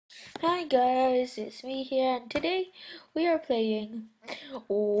Hi guys, it's me here, and today we are playing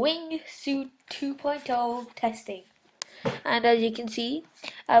Wingsuit 2.0 testing. And as you can see,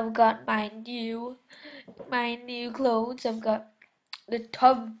 I've got my new clothes. I've got the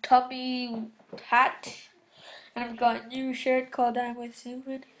Tommy hat, and I've got a new shirt called I'm with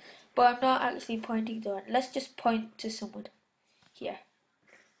Stupid. But I'm not actually pointing to one. Let's just point to someone here.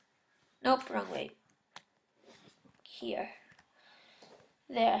 Nope, wrong way. Here,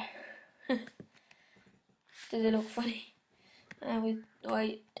 there. Does it look funny? With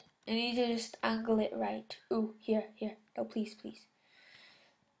wait, I need to just angle it right. Ooh, here. No, please.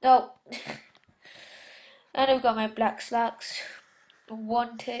 No. And I've got my black slacks.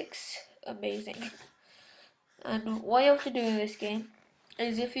 One ticks. Amazing. And what you have to do in this game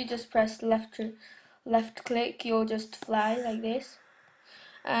is if you just press left click, you'll just fly like this.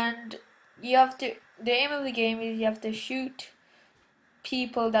 And you have to. The aim of the game is you have to shoot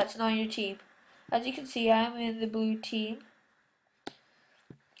people that's not your team. As you can see, I'm in the blue team.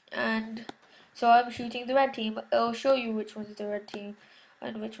 And so I'm shooting the red team. It'll show you which one's the red team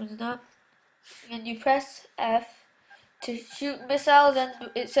and which one's not. And you press F to shoot missiles, and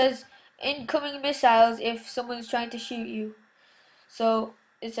it says incoming missiles if someone's trying to shoot you. So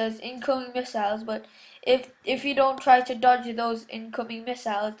it says incoming missiles, but if you don't try to dodge those incoming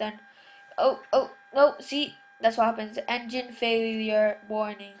missiles, then oh no, see, that's what happens. Engine failure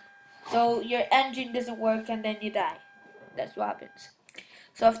warning. So your engine doesn't work and then you die. That's what happens.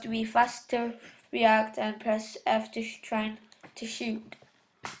 So I have to be fast to react and press F to try to shoot.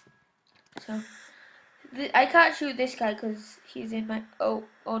 So I can't shoot this guy because he's in my. Oh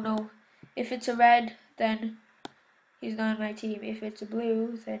no! If it's a red, then he's not in my team. If it's a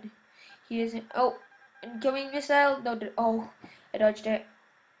blue, then he isn't. Oh, incoming missile! No, oh, I dodged it.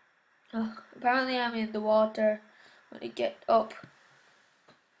 Oh, apparently I'm in the water. When I get up,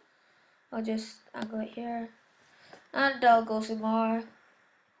 I'll just angle it here, and I'll go some more.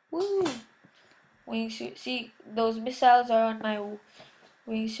 Woo! Wingsuit. See, those missiles are on my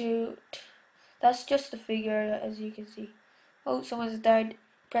wingsuit. That's just a figure, as you can see. Oh, someone's died.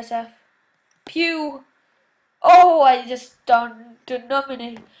 Press F. Pew! Oh, I just dominated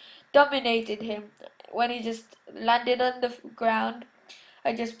him. When he just landed on the ground,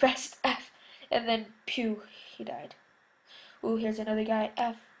 I just pressed F, and then pew, he died. Ooh, here's another guy.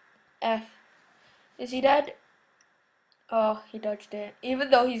 F. Is he dead? Oh, he dodged it. Even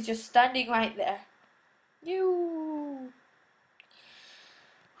though he's just standing right there. You.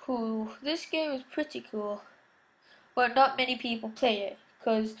 Ooh, this game is pretty cool. But not many people play it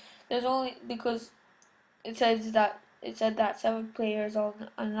because it said that 7 players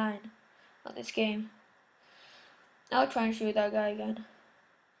online on this game. I'll try and shoot that guy again.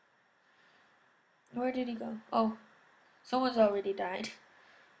 Where did he go? Oh, someone's already died.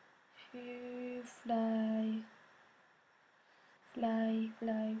 Fly.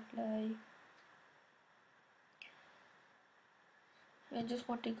 I just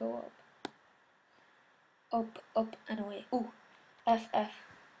want to go up and away. Ooh, F.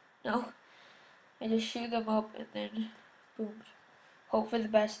 No, I just shoot them up and then boom. Hope for the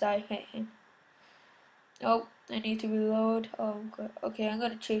best. I hit him. Oh, I need to reload. Oh, okay, I'm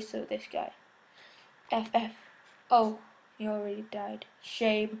gonna chase this guy. F. Oh, he already died.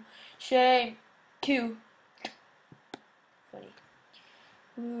 Shame. Q. Funny.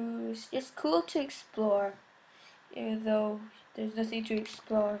 Ooh, it's cool to explore, even though there's nothing to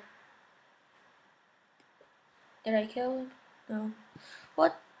explore. Did I kill him? No.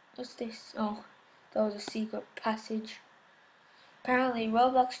 What's this? Oh, that was a secret passage. Apparently,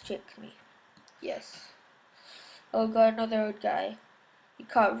 Roblox tricked me. Yes. Oh, got another guy. He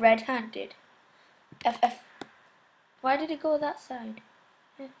caught red-handed. F. Why did it go that side?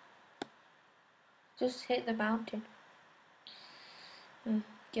 Just hit the mountain.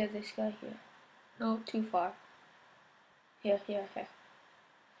 Get this guy here. No, too far. Here.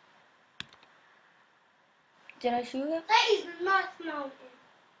 Did I shoot him? That is not mountain.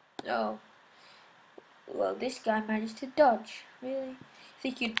 No. Well, this guy managed to dodge. Really?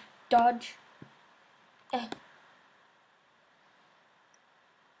 Think you'd dodge?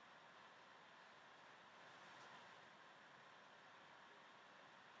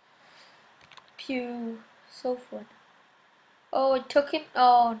 Pew. So fun. Oh, it took him.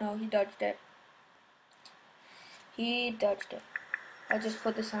 Oh no, he dodged it. I'll just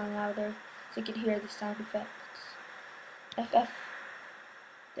put the sound louder so you can hear the sound effects. F.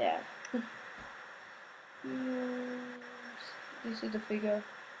 There. This is the figure.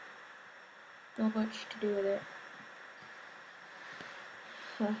 Not much to do with it.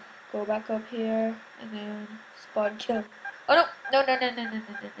 Go back up here and then spawn kill. Oh no! No, no, no, no, no, no, no,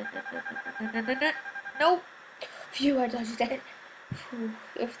 no, no, no, no, no, no. No. Phew, I dodged that. Phew.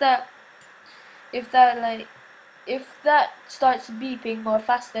 If that starts beeping more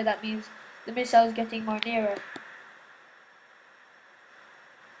faster, that means the missile is getting more nearer.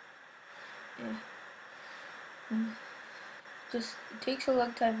 Yeah. Just it takes a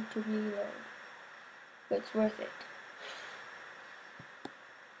long time to reload, but it's worth it.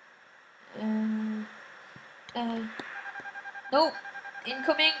 Nope.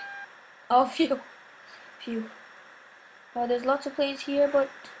 Incoming. Oh, phew. Phew. Oh, there's lots of planes here, but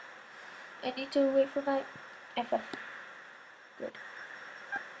I need to wait for my FF. Good.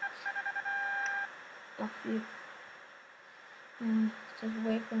 Oh, phew. Just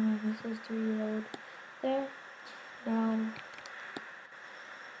wait for my missiles to reload. There. Now.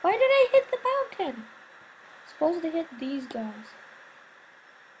 Why did I hit the mountain? Supposed to hit these guys.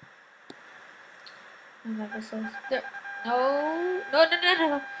 And my missiles. There. No. No, no, no,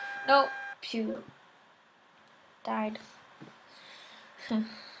 no. No. Phew. Died.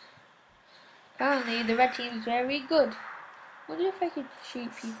 Apparently, the red team is very good. Wonder if I could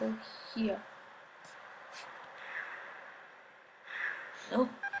shoot people here. No.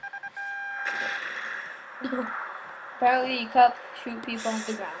 No. Apparently, you can't shoot people on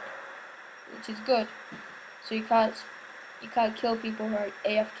the ground, which is good. So you can't kill people who are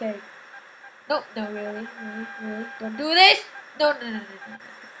AFK. No, no, really, don't do this. No, no, no, no, no, no.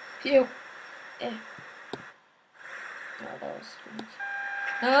 Phew. Yeah. No, that was strange.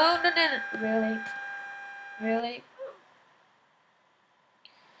 No, no, no, no. Really.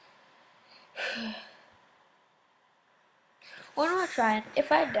 One more try, and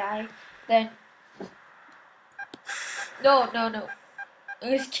if I die, then no. I'll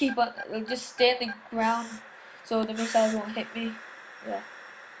just keep on. I'll just stay on the ground so the missiles won't hit me. Yeah.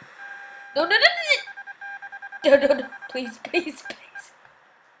 No. No. Please.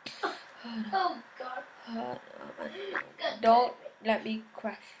 Oh God. No, man. Don't let me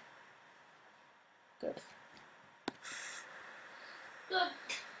crash. Good.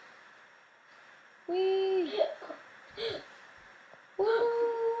 Wee. Woo.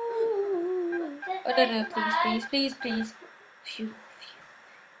 Oh no, please. Phew.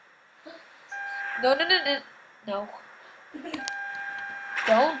 No. No.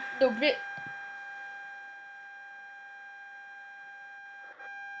 Don't. No.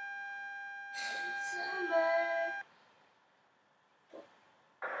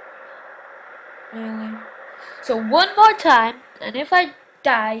 Really? So one more time, and if I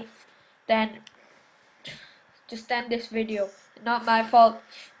die, then just end this video. Not my fault,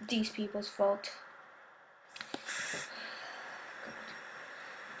 these people's fault.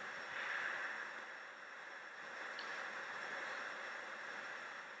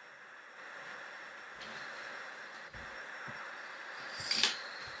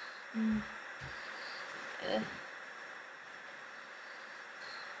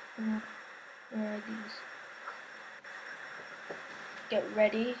 Where are these? Get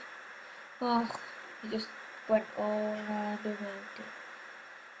ready. Oh, he just went all around the mountain.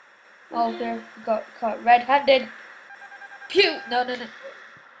 Oh, there, got caught red-handed. Pew! No.